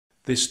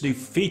This new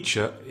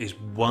feature is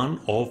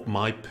one of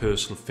my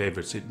personal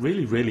favorites. It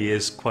really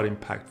is quite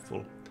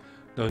impactful.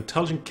 Now,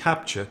 intelligent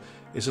capture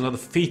is another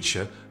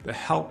feature that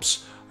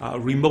helps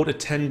remote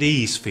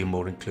attendees feel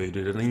more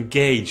included and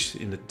engaged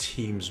in the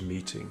Teams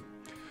meeting.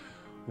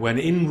 When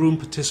in-room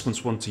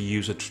participants want to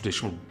use a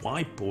traditional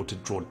whiteboard to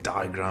draw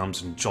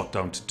diagrams and jot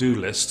down to-do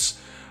lists,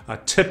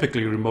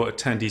 typically remote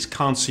attendees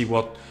can't see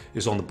what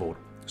is on the board.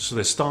 So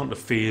they're starting to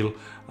feel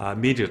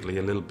immediately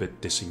a little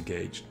bit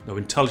disengaged. Now,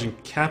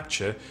 intelligent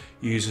capture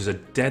uses a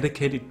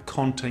dedicated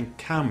content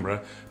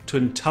camera to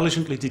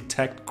intelligently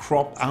detect,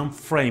 crop and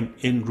frame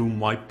in-room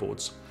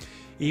whiteboards.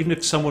 Even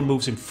if someone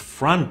moves in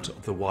front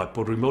of the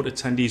whiteboard, remote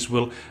attendees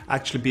will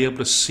actually be able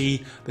to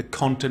see the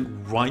content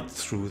right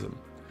through them.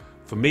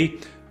 For me,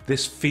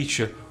 this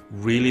feature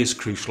really is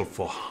crucial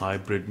for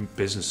hybrid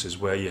businesses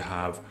where you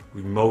have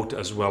remote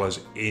as well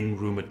as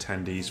in-room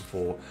attendees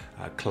for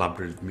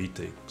collaborative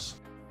meetings.